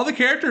all the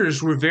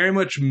characters were very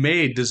much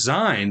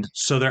designed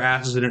so their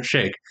asses didn't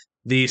shake.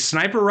 The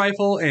sniper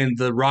rifle and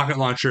the rocket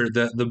launcher,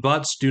 the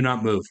butts do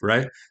not move,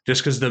 right?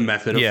 Just because the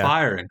method of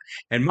firing.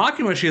 And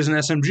Makima, she has an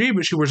SMG,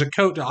 but she wears a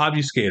coat to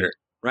obfuscate her,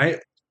 right?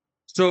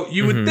 So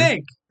you would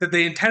think that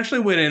they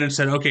intentionally went in and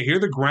said, okay, here are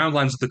the ground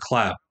lines of the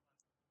collab.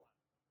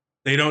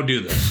 They don't do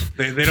this.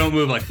 They don't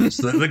move like this.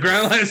 The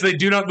ground lines, they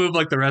do not move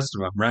like the rest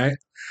of them, right?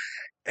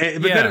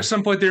 But then at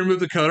some point they remove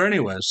the code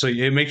anyway, so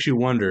it makes you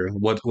wonder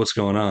what's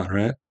going on,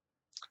 right?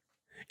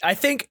 I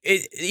think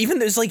even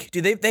there's like,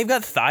 they've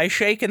got thigh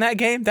shake in that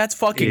game? That's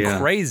fucking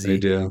crazy. They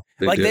do.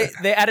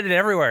 They added it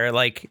everywhere.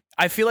 Like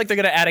I feel like they're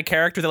gonna add a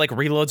character that like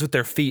reloads with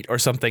their feet or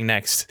something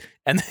next,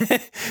 and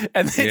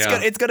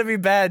it's gonna be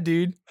bad,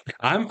 dude.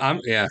 I'm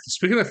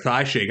Speaking of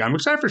thigh shake, I'm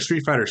excited for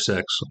Street Fighter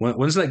 6.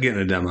 When's that getting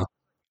a demo?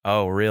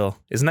 Oh, real?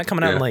 Isn't that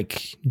coming out in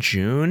like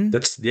June?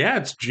 It's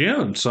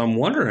June. So I'm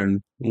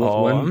wondering.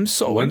 I'm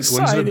so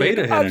excited. When's the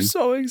beta hitting? I'm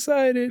so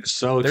excited.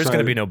 There's going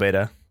to be no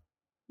beta.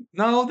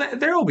 No,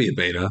 there will be a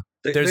beta.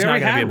 There's not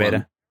going to be a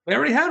beta. They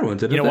already had one.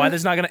 You know why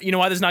there's not going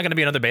to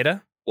be another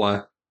beta?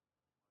 Why?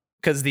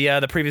 Because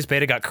the previous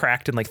beta got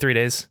cracked in like 3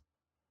 days.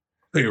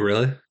 Oh,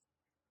 really?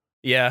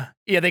 Yeah,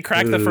 they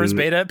cracked the first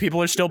beta.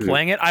 People are still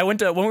playing it. I went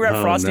to when we were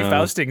at Frosty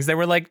Faustings. There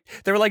were like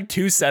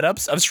 2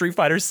 setups of Street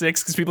Fighter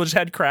 6 because people just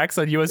had cracks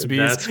on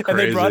USBs and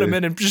they brought them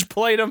in and just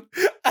played them.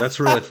 That's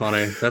really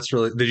funny.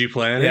 Did you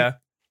play it? Yeah.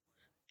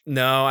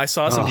 No, I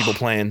saw some people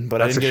playing,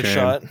 but I didn't get a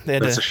shot.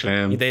 That's a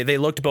shame. They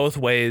looked both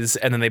ways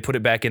and then they put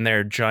it back in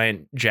their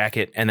giant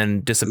jacket and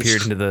then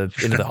disappeared into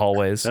the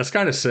hallways. That's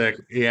kind of sick.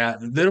 Yeah,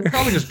 there'll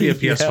probably just be a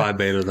PS5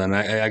 beta then.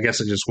 I guess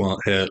it just won't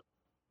hit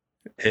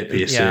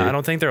PC. Yeah, I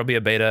don't think there'll be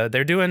a beta.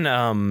 They're doing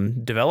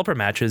developer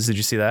matches. Did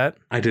you see that?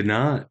 I did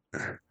not.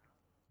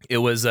 It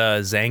was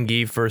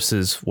Zangief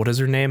versus what is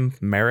her name?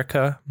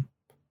 Marika,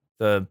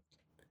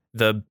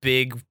 the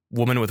big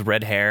woman with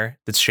red hair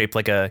that's shaped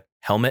like a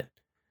helmet.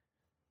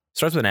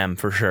 Starts with an M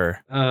for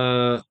sure.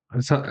 I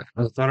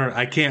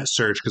can't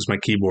search because my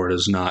keyboard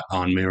is not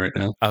on me right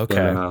now.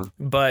 Okay,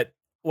 but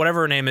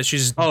whatever her name is,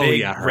 she's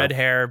big red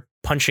hair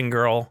punching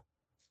girl.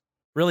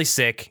 really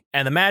sick.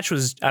 And the match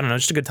was, I don't know,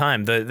 just a good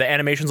time. The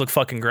animations look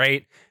fucking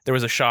great. There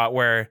was a shot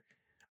where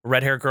a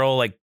red hair girl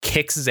like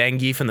kicks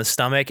Zangief in the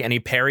stomach and he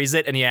parries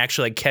it and he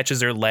actually like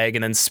catches her leg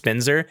and then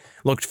spins her.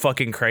 Looked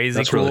fucking crazy.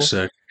 That's cool. really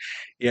sick.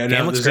 Yeah, Game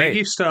no, looks the Zangief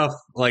great. stuff,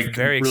 like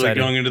Very really excited.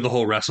 going into the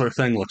whole wrestler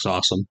thing, looks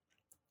awesome.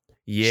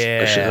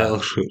 Yeah,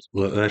 that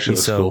shit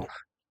looks cool.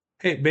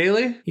 Hey,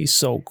 Bailey, he's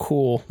so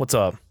cool. What's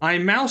up? I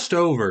moused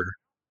over,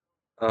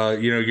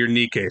 your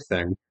Nikkei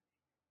thing,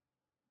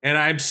 and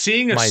I'm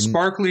seeing a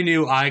sparkly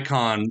new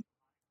icon.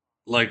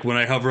 Like when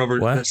I hover over,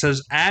 that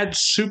says "Add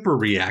super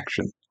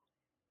reaction."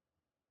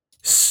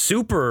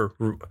 Super.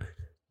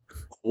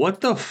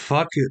 What the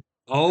fuck?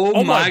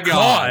 Oh my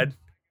god!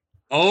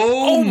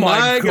 Oh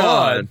my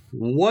god!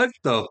 What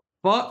the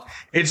fuck?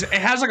 It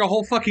has like a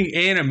whole fucking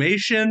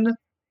animation,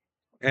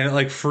 and it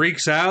like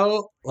freaks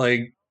out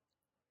like.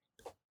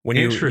 When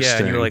you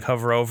and you like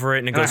hover over it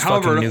and it goes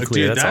fucking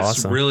nuclear. Dude, that's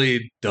awesome.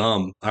 really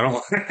dumb. I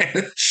don't.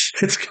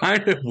 It's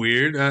kind of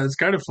weird. It's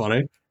kind of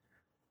funny.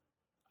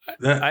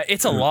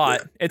 It's a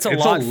lot. It's a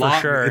lot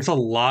for sure. It's a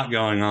lot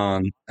going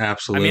on.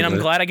 Absolutely. I mean, I'm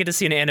glad I get to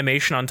see an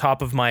animation on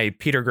top of my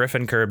Peter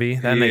Griffin Kirby.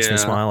 That makes me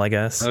smile, I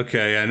guess.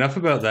 Okay, yeah, enough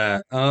about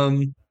that. I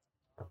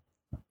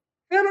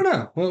don't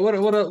know.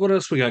 What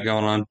else we got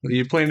going on? Are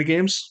you playing the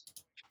games?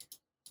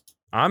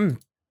 I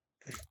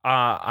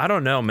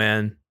don't know,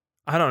 man.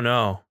 I don't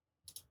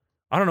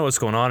know what's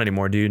going on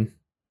anymore, dude.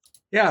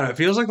 Yeah, it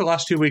feels like the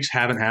last 2 weeks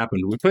haven't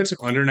happened. We played some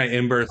Under Night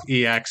In-Birth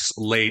EX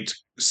late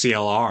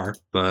CLR,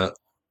 but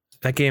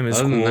that game is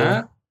cool. Than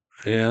that,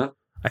 yeah.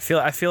 I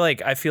feel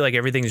like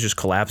everything's just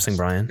collapsing,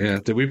 Brian. Yeah.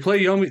 Did we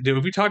play Yomi?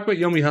 Did we talk about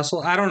Yomi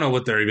Hustle? I don't know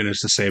what there even is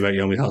to say about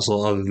Yomi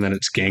Hustle other than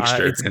it's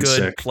gangster. It's and good.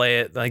 Sick.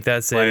 Play it. Like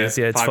that's it.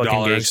 Yeah, it's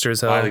fucking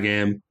gangsters. Buy the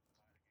game.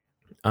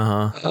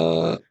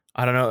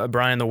 I don't know,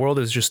 Brian. The world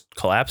is just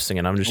collapsing,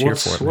 and I'm just here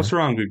for it. What's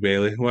wrong, Big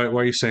Bailey? Why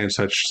are you saying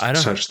such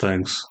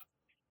things?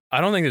 I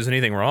don't think there's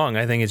anything wrong.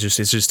 I think it's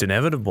just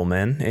inevitable,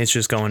 man. It's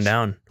just going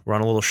down. We're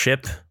on a little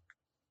ship.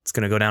 It's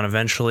gonna go down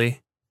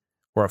eventually.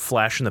 We're a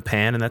flash in the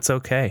pan, and that's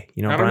okay.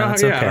 You know, Brian,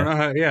 that's okay. I don't know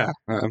how. Yeah,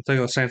 I'm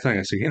thinking the same thing.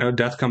 I see.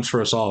 Death comes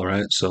for us all,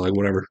 right? So like,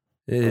 whatever.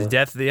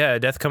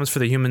 Death comes for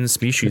the human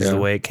species the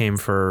way it came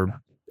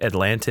for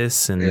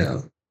Atlantis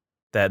and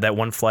that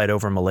one flight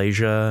over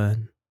Malaysia.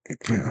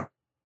 Yeah.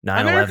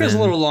 9/11, America's a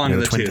little long in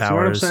the Twin tooth.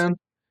 Towers. You know what I'm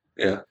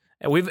saying?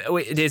 Yeah.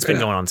 It's been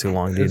going on too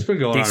long, dude. It's been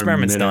going on. The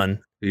experiment's done.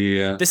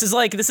 Yeah. This is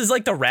like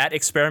the rat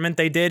experiment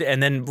they did,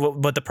 and then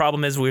but the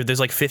problem is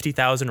there's like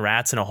 50,000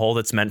 rats in a hole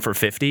that's meant for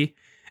 50.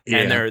 Yeah.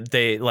 And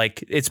they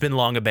it's been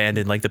long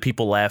abandoned. Like the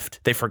people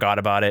left, they forgot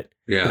about it.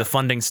 Yeah. The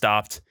funding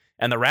stopped,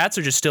 and the rats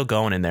are just still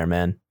going in there,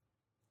 man.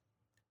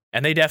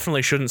 And they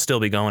definitely shouldn't still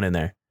be going in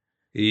there.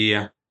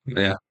 Yeah.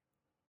 Yeah.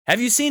 Have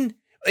you seen?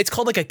 It's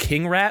called like a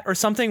king rat or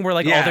something, where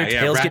all their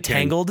tails get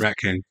tangled. Rat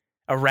king.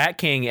 A rat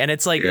king, and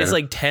it's like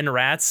 10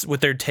 rats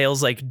with their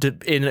tails like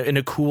in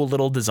a cool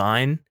little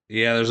design.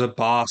 Yeah, there's a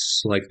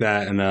boss like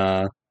that in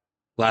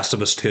Last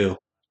of Us 2.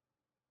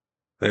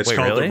 It's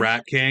called the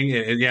Rat King.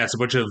 It's a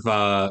bunch of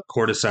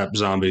cordyceps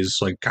zombies,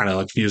 like kind of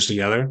like fused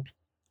together.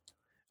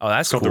 Oh,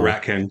 that's it's called the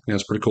Rat King. Yeah,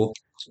 it's pretty cool.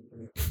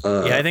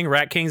 I think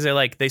Rat Kings.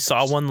 They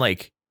saw one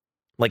like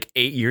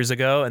 8 years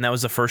ago, and that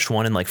was the first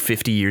one in like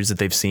 50 years that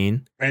they've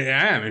seen.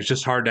 Yeah, I mean, it's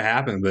just hard to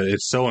happen, but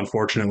it's so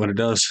unfortunate when it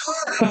does.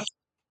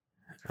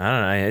 I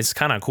don't know. It's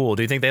kind of cool.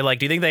 Do you think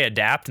they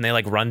adapt and they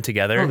like run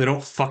together? No, they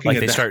don't fucking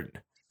adapt.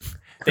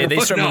 They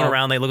start moving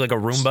around. They look like a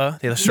Roomba.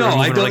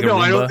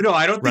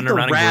 I don't think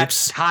the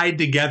rats tied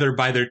together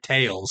by their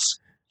tails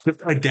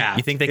adapt.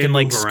 You think they can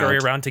like scurry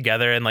around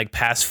together and like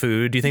pass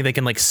food? Do you think they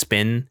can like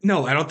spin?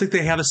 No, I don't think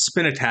they have a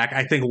spin attack.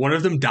 I think one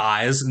of them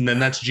dies and then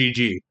that's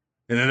GG.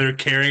 And then they're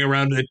carrying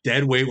around a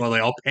dead weight while they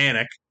all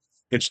panic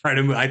and try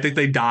to move. I think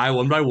they die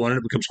one by one and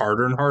it becomes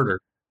harder and harder.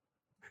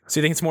 So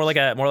you think it's more like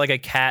a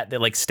cat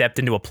that like stepped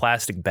into a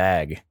plastic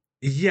bag?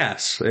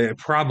 Yes,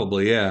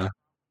 probably, yeah.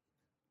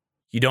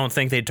 You don't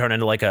think they'd turn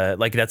into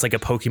that's like a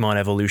Pokemon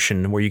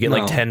evolution where you get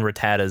like 10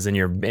 Rattatas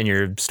in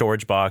your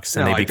storage box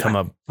and they become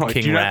a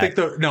king rat? I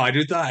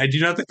do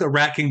not think the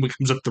Rat King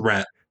becomes a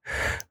threat.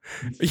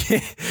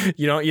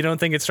 You don't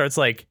think it starts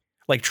like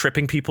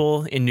tripping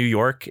people in New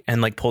York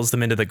and like pulls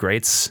them into the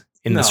grates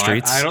in the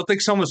streets? I don't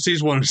think someone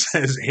sees one and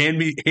says, give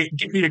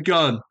me a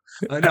gun.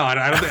 No,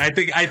 I don't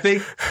think. I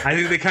think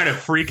they kind of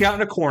freak out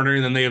in a corner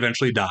and then they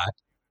eventually die.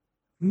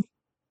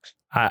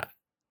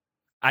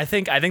 I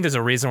think there's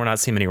a reason we're not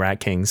seeing many Rat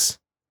Kings.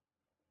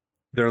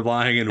 They're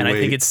lying in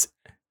wait.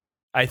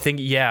 I think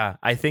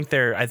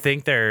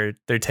they're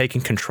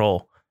taking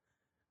control.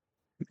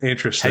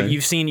 Interesting.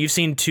 You've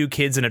seen 2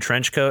 kids in a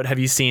trench coat. Have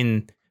you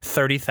seen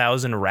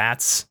 30,000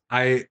 rats?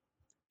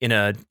 In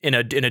a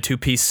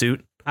 2-piece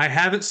suit. I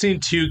haven't seen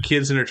 2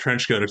 kids in a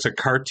trench coat. It's a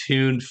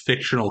cartoon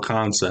fictional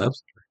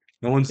concept.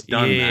 No one's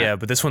done that. Yeah,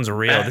 but this one's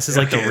real. This is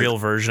like the real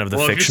version of the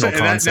fictional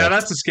concept. Now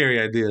that's a scary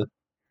idea.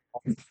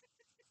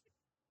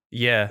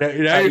 Yeah.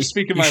 Now you're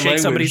speaking my language. You shake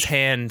somebody's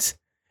hand,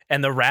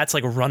 and the rats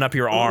like run up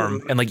your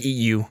arm and like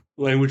eat you.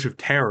 Language of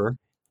terror.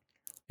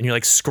 And you're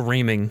like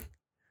screaming.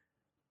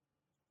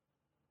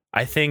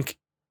 I think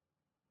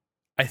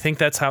I think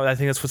that's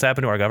what's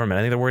happened to our government.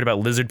 I think they're worried about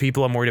lizard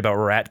people. I'm worried about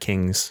rat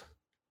kings.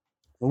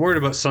 I'm worried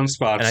about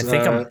sunspots. And I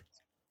think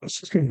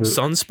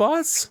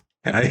sunspots?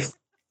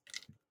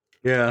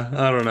 Yeah,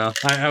 I don't know.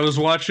 I was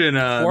watching. Who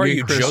are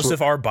you,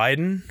 Joseph R.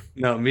 Biden?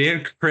 No, me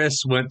and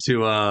Chris went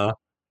to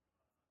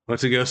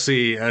go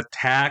see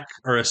Attack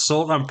or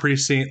Assault on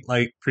Precinct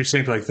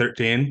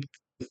 13.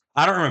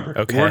 I don't remember.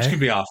 Okay. The words could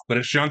be off, but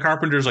it's John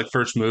Carpenter's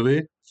first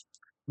movie.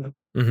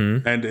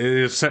 Mm-hmm. And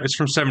it's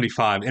from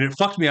 75, and it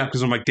fucked me up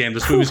because I'm like, damn,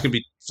 this movie's gonna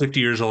be 50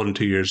 years old in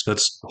 2 years.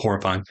 That's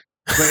horrifying.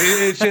 But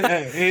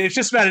it's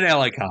just about an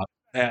LA cop.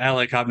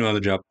 LA cop doing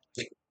the job.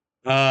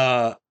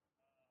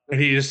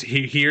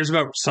 He hears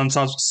about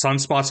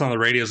sunspots on the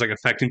radio is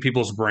affecting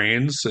people's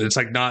brains. It's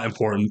not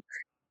important.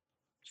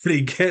 But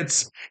he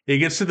gets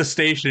to the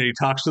station and he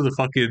talks to the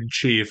fucking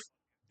chief.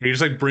 He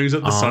just brings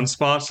up the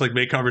sunspots,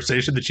 make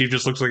conversation. The chief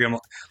just looks at him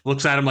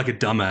like a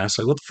dumbass.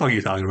 What the fuck are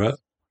you talking about?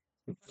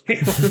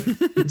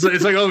 it's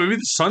oh, maybe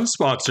the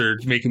sunspots are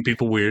making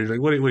people weird.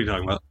 What are you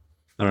talking about?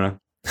 I don't know.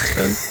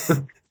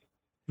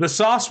 The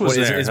sauce was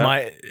there.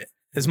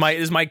 Is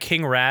my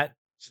king rat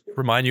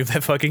remind you of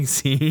that fucking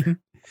scene?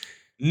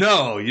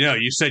 No,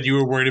 you said you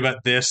were worried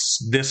about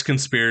this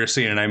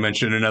conspiracy, and I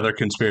mentioned another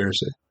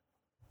conspiracy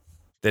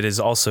that is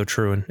also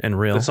true and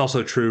real. That's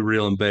also true,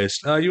 real, and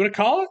based. You want to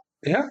call it?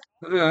 Yeah,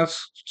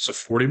 that's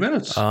 40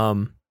 minutes. I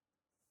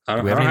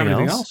don't have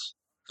anything else.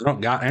 I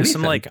don't got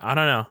anything.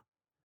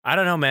 I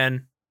don't know,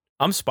 man.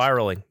 I'm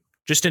spiraling.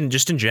 Just in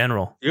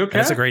general. You okay?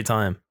 That's a great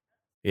time.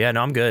 Yeah,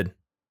 no, I'm good.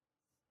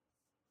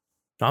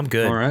 I'm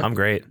good. All right. I'm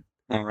great.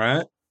 All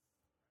right.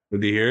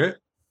 Good to hear it.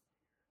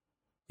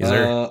 Yes,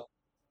 sir.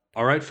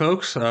 All right,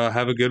 folks.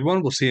 Have a good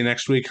one. We'll see you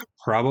next week,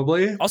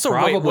 probably. Also,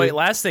 wait.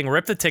 Last thing.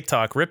 Rip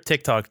TikTok,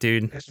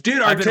 dude.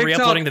 Dude, I've been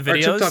re-uploading the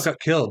videos. Our TikTok got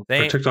killed.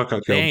 They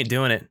ain't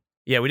doing it.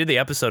 Yeah, we did the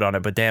episode on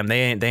it, but damn,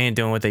 they ain't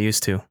doing what they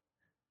used to.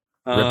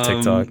 Rip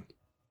TikTok.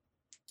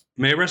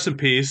 May rest in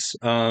peace.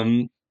 I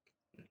don't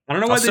know why they did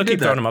that. I'll still keep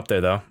throwing them up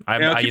there, though. I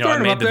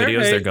made the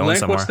videos. They're going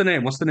somewhere. What's the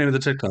name? What's the name of the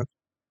TikTok?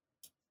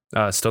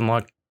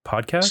 Stunlock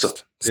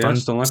Podcast.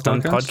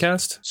 Stunlock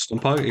Podcast.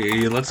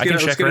 Let's get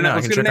it now.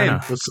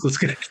 Let's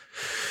get it.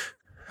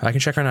 I can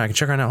check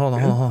right now. Hold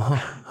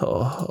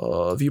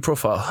on. View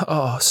profile.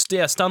 Oh,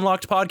 yeah.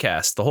 Stunlocked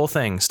Podcast. The whole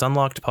thing.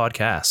 Stunlocked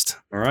Podcast.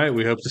 All right.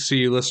 We hope to see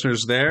you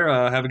listeners there.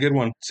 Have a good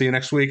one. See you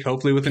next week.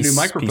 Hopefully with a new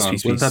microphone.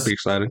 Wouldn't that be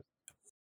exciting?